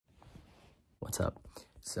What's up?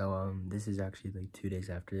 So this is actually like 2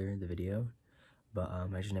 days after the video, but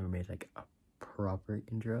I just never made like a proper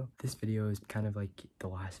intro. This video is kind of like the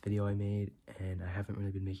last video I made, and I haven't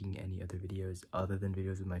really been making any other videos other than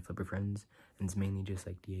videos with my flipper friends, and it's mainly just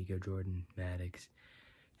like Diego, Jordan, Maddox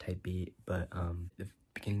type beat. But the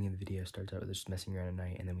beginning of the video starts out with just messing around at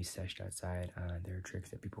night, and then we seshed outside. There are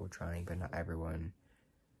tricks that people were trying, but not everyone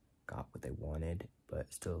got what they wanted,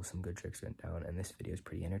 but still some good tricks went down, and this video is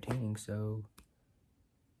pretty entertaining, so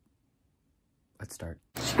let's start.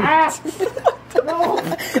 No!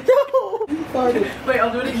 Wait,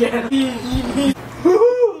 I'll do it again.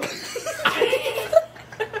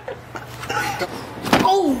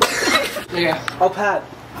 Oh! Yeah. Oh, Pat.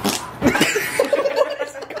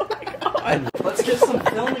 Let's get some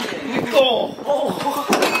filming in.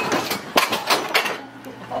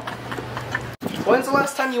 When's the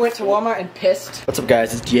last time you went to Walmart and pissed? What's up,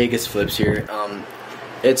 guys? It's Diego's Flips here.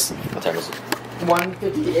 It's what time is it?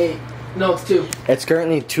 1:58. No, it's 2. It's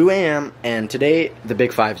currently 2 a.m. and today the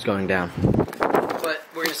big 5 is going down. But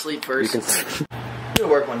we're gonna sleep first. You can It'll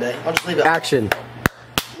work one day. I'll just leave it. action.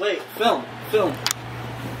 Wait, film.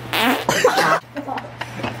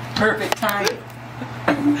 Perfect time.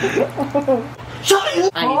 Shut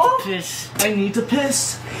up! I need to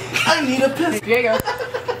piss. I need to piss. Diego.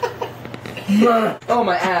 Oh,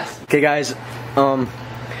 my ass. Okay, guys. So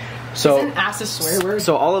Isn't ass a swear word?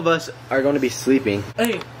 So all of us are going to be sleeping.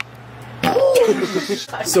 Hey.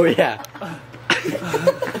 So yeah.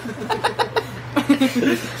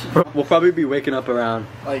 We'll probably be waking up around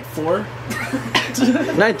Like 4?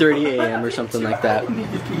 9:30 a.m. or something like that.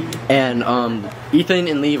 And Ethan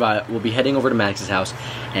and Levi will be heading over to Max's house,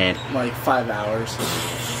 and Like 5 hours.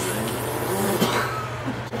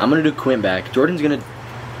 I'm gonna do Quint back. Jordan's gonna.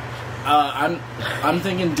 I'm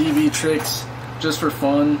thinking DV tricks just for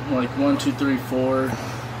fun, like 1, 2, 3, 4.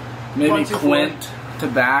 Maybe 1, 2, 4. Quint to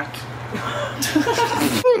back.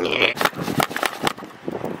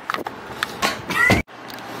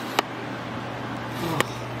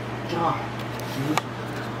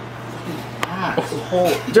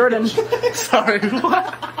 Jordan. Sorry,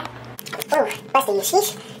 what? Oh, busting the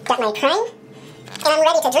sheesh. Got my prime. And I'm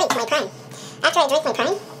ready to drink my prime. After I drink my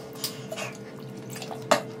prime,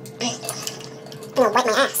 I'm gonna wipe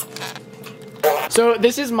my ass. So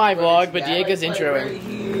this is my vlog, but Diego's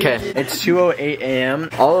introing. Okay, it's 2:08 a.m.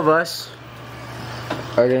 All of us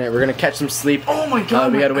are we're gonna catch some sleep. Oh my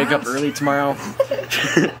god, we my gotta wake up ass. early tomorrow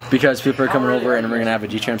because people are coming over, and we're gonna have a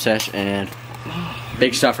gtramp sesh, and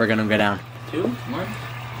big stuff are gonna go down. 2? 1?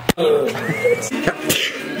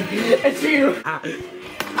 It's you.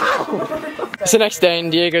 It's the next day,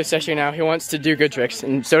 and Diego's session now. He wants to do good tricks,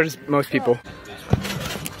 and so does most people.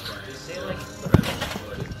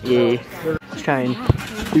 Yeah. He's trying.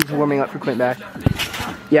 He's warming up for Quint back.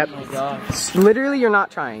 Yep. Literally, you're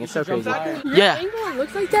not trying. It's so crazy. Yeah.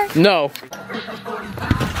 Looks like that? No.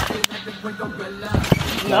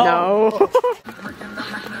 No.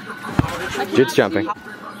 Jit's jumping.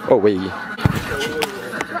 Oh wait.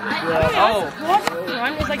 Oh.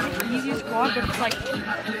 One is like the easiest squat, but it's like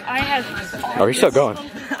I have. Oh, he's still going.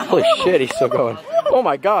 Holy shit, he's still going. Oh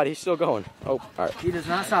my god, he's still going. Oh, alright. He does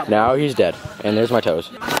not stop. Now he's dead. And there's my toes.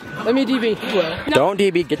 Let me DB. No. Don't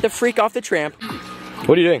DB, get the freak off the tramp.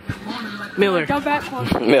 What are you doing? Miller. Go back close.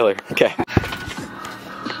 Miller, okay.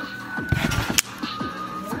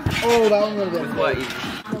 Oh, that one would have been what?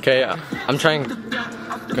 Okay, I'm trying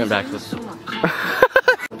going back this.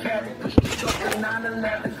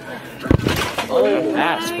 Oh,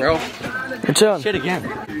 ass, bro. Good job. Shit again.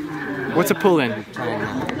 What's a pull in?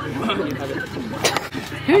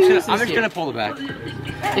 I'm just gonna pull it back.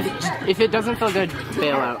 If it doesn't feel good,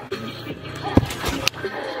 bail out.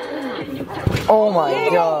 Oh my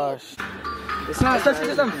gosh. It's not especially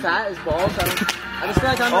because I'm fat as balls. I just feel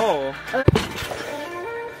like I'm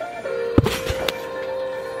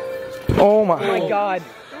Oh my god.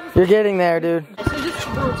 You're getting there, dude.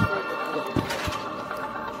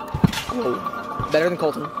 Better than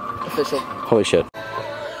Colton. Official. Holy shit.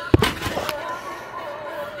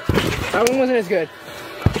 That one wasn't as good.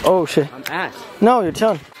 Oh shit. I'm ass. No, you're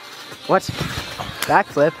chilling. What?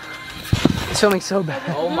 Backflip. It's feeling so bad.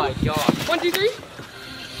 Oh my god. 1, 2, 3.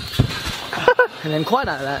 And then quite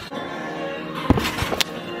out of that.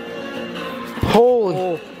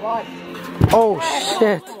 Holy. Oh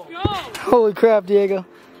shit. Holy crap, Diego.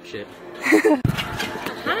 Shit. How did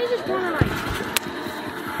I just go on like?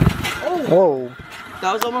 Whoa.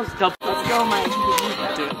 That was almost double. Let's go, Mike.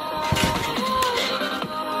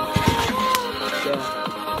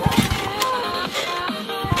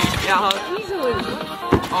 Yeah, Easily.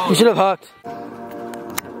 You should have hooked.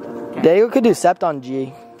 Diego could do sept on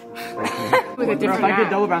G. With a different if I get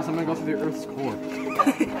double bounce, I'm gonna go through the Earth's core.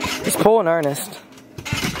 Just pull in earnest.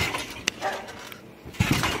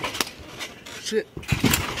 Shit.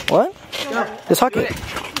 What? Just huck it.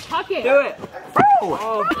 Huck it. Do it.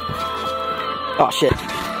 Oh shit.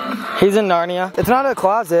 He's in Narnia. It's not a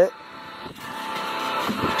closet.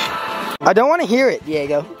 I don't want to hear it,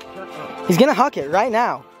 Diego. He's gonna huck it right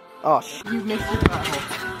now. Oh shit. You missed your butthole.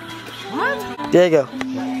 What? Diego.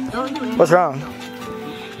 What's wrong?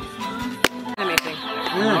 Amazing.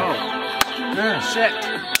 Shit.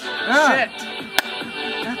 Shit.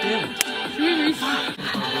 God damn it.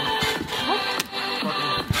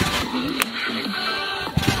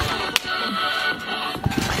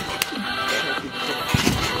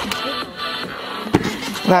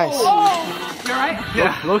 Nice. You alright?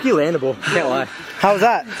 Yeah. Low-key landable, can't lie. How was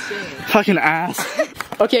that? Fucking ass.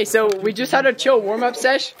 Okay, so we just had a chill warm-up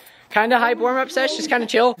sesh. Kind of hype warm-up sesh, just kind of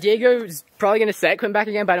chill. Diego's probably gonna set Quint back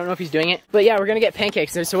again, but I don't know if he's doing it. But yeah, we're gonna get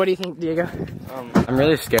pancakes. So what do you think, Diego? I'm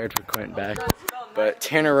really scared for Quint back, but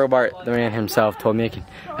Tanner Robart, the man himself, told me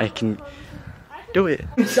I can do it.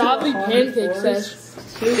 Godly pancake sesh.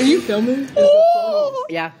 Are you filming?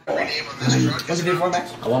 Yeah.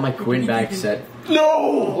 I want my Quint back set.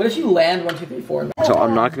 No! What if you land 1, 2, 3, 4? So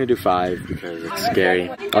I'm not gonna do 5 because it's scary.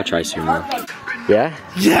 I'll try sumo. Yeah?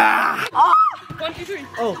 Yeah! 1, 2, 3.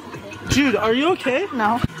 Oh. Dude, are you okay?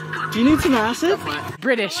 No. Do you need some acid?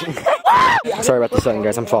 British. Sorry about the setting,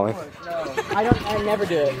 guys. I'm falling. I never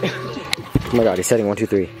do it. Oh my god, he's setting 1, 2,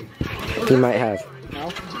 3. He might have.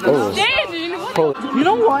 No. Oh. Standing. Holy. You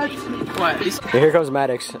know what? What? Here comes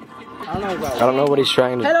Maddox. I don't know what he's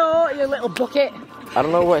trying to. Hello, you little bucket. I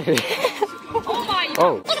don't know what. Oh my.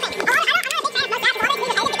 Oh.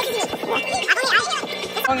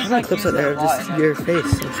 Clips out there of just your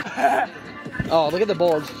face. Oh, look at the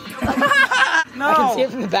bulge. No. I can see it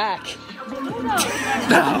from the back.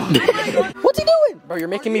 What's he doing? Bro, you're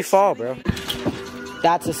making me fall, bro.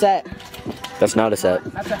 That's a set. That's not a set.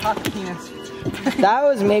 That's a hot penis. That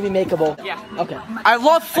was maybe makeable. Yeah. Okay. I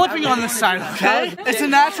love flipping on this side, okay? It's a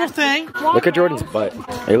natural thing. Look at Jordan's butt.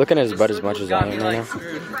 Are you looking at his butt as much as I am right now?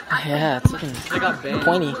 Yeah, it's looking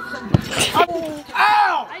pointy.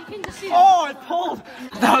 Ow! Oh, it pulled.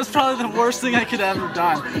 That was probably the worst thing I could have ever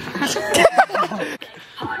done.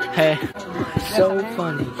 Hey. So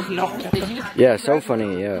funny. No. Yeah, so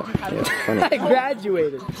funny. Yeah, funny. I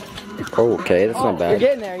graduated. Oh, okay, that's not bad. You're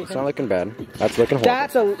getting there, Ethan. It's not looking bad. That's looking horrible.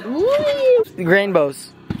 That's a woo!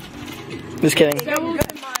 Rainbows. Just kidding.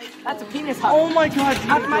 That's a penis huck. Oh my god.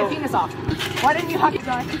 Huck my penis off. Why didn't you huck it,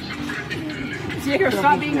 guy? Diego,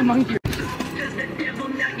 stop being a monkey.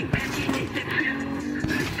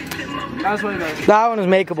 That was way better. That one was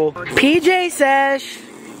makeable. PJ sesh.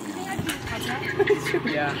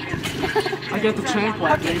 Yeah. I get the tramp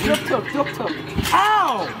wet, baby. Tuk.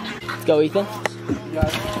 Ow! Let's go, Ethan.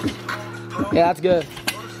 Yeah, that's good.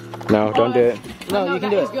 No, don't do it. No, you can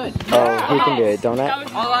do it. Good. Oh, he can do it, don't I?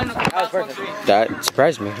 That was perfect. That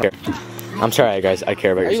surprised me. I'm sorry, guys. I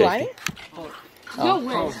care about Are your you safety. lying? No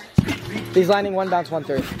way. He's landing 1 bounce, 1,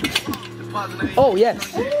 3. Oh, yes.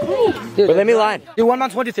 Dude, But let me line. do 1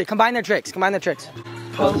 bounce, 1, 2, 3. Combine their tricks.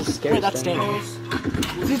 Oh, this is scary. Wait, that's standing.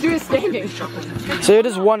 Just do it standing. So you're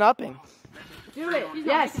just one-upping. Do it.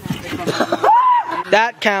 Yes.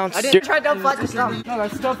 That counts. I didn't try double flat just now. No,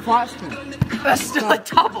 that's still flat spin. That's still a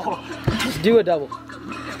double. Just do a double.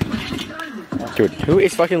 Dude, who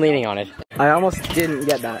is fucking leaning on it? I almost didn't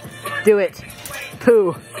get that. Do it.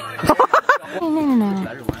 Poo.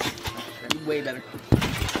 Way better.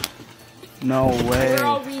 No way. We're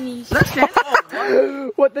all weenies.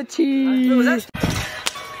 What the cheese?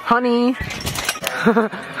 Honey.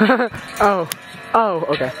 Oh,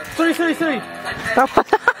 okay. 3, 3, 3.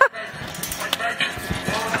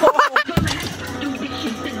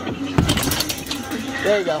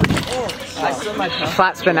 There you go. I still my tongue.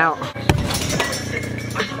 Flat spin out.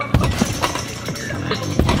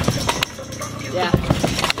 Yeah.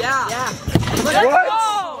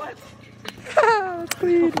 What? That's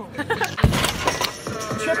clean.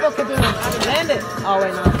 Triple kaboom. Land it. Oh,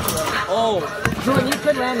 wait, no. Oh. Jordan, you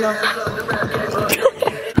could land though.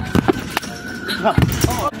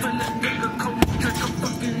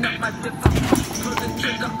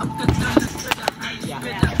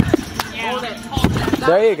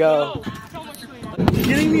 There you go. You're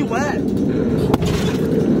getting me wet.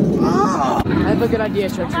 I have a good idea,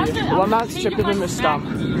 trick for you. One bounce, triple kaboom, stomp.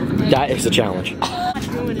 That is the challenge.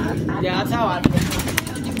 Yeah, that's how I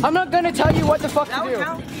feel. I'm not gonna tell you what the fuck to do.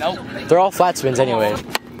 Nope. They're all flat spins anyway. I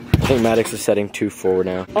think Maddox is setting 2 forward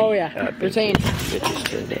now. Oh yeah, retain. Bitches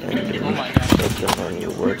today. Oh my god. Don't learn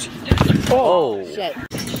your words. Oh, shit.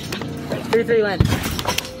 3-3 land.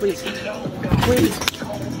 please. Please.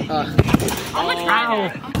 I'm gonna try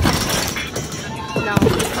that. No.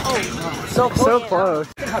 Oh, So close.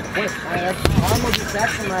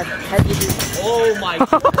 Oh my god.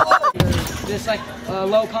 Just like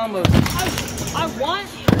low combos. I want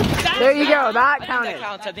that. There you go. That counted.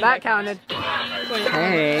 counts. I think That counted.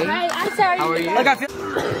 Hey. Hi, I'm sorry. How are you? Like I feel.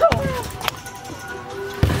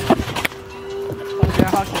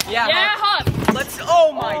 Yeah. Yeah, hop. Let's.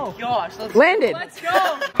 Oh my gosh. Let's. Landed. Let's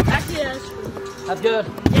go. Actually, yes. That's good.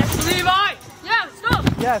 Yes, Levi. Yeah, let's go.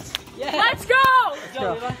 Yes. Yeah. Let's go. Let's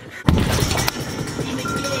go, Levi.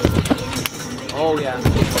 Oh yeah.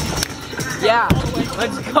 Yeah.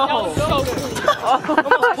 Let's go. Go.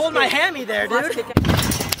 Almost pulled my hammy there, dude.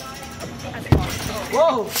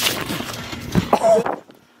 Whoa.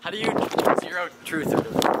 How do you zero truth?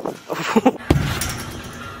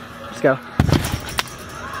 Let's go.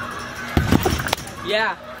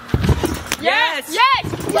 Yeah. Yes. Yes. Yes.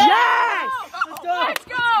 Yes! Let's go. Let's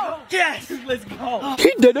go. Yes. Let's go.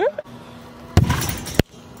 He did it.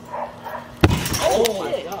 Oh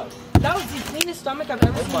my god. That was the cleanest stomach I've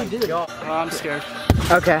ever seen you do. Oh, I'm scared.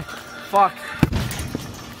 Okay. Fuck.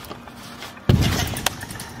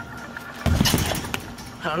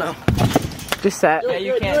 I don't know. Just set. Yeah,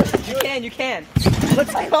 you can. You can. You can.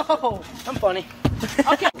 Let's go. I'm funny.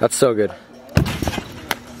 That's so good.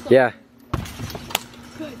 Yeah.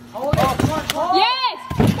 Yes.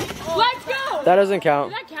 Let's go. That doesn't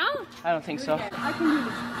count. Does that count? I don't think so. I can do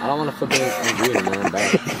this. I don't want to flip it and do it, man.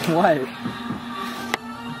 Bad. What?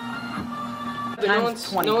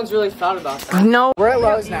 No one's really thought about that. No. We're at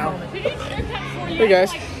Lowe's now. Hey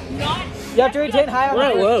guys. You have to retain high. We're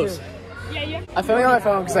at Lowe's. Yeah, yeah. I'm filming on my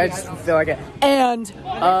phone because I just feel like it. And,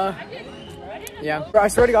 yeah. I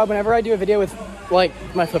swear to God, whenever I do a video with, like,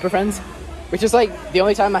 my flipper friends, which is, like, the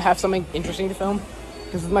only time I have something interesting to film,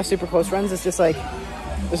 because with my super close friends, it's just, like,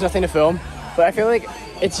 there's nothing to film. But I feel like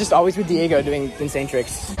it's just always with Diego doing insane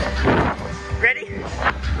tricks. Ready?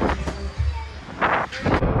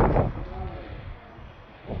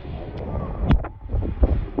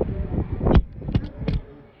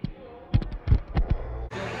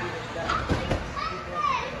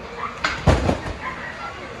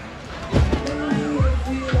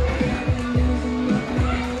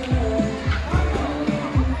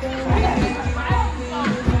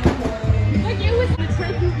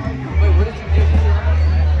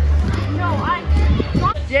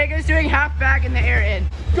 Diego's doing half back in the air in.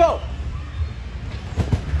 Go.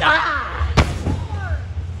 Ah!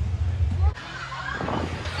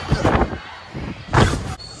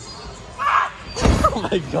 Oh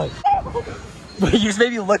my god. Wait, you just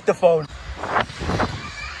made me lick the phone.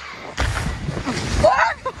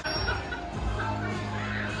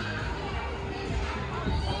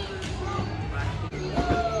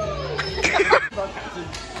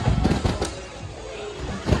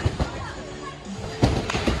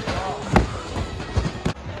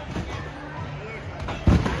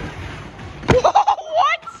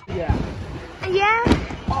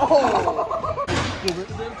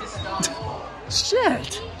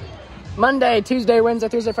 Shit. Monday, Tuesday, Wednesday,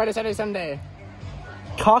 Thursday, Friday, Saturday, Sunday.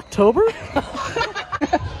 Cocktober?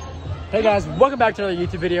 Hey guys, welcome back to another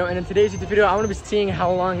YouTube video. And in today's YouTube video, I want to be seeing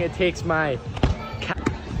how long it takes my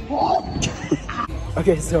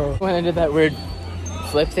Okay, so when I did that weird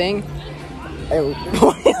flip thing,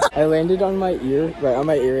 I landed on my ear, right on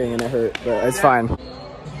my earring, and it hurt, but it's fine.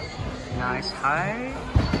 Nice high.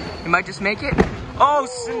 You might just make it. Oh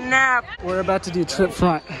snap! We're about to do trip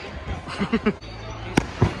front.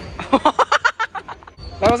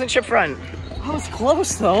 That wasn't trip front. That was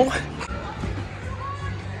close though.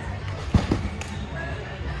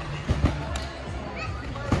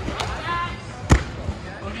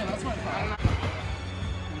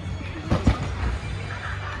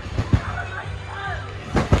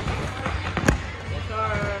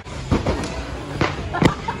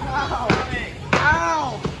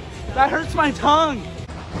 Ow! That hurts my tongue.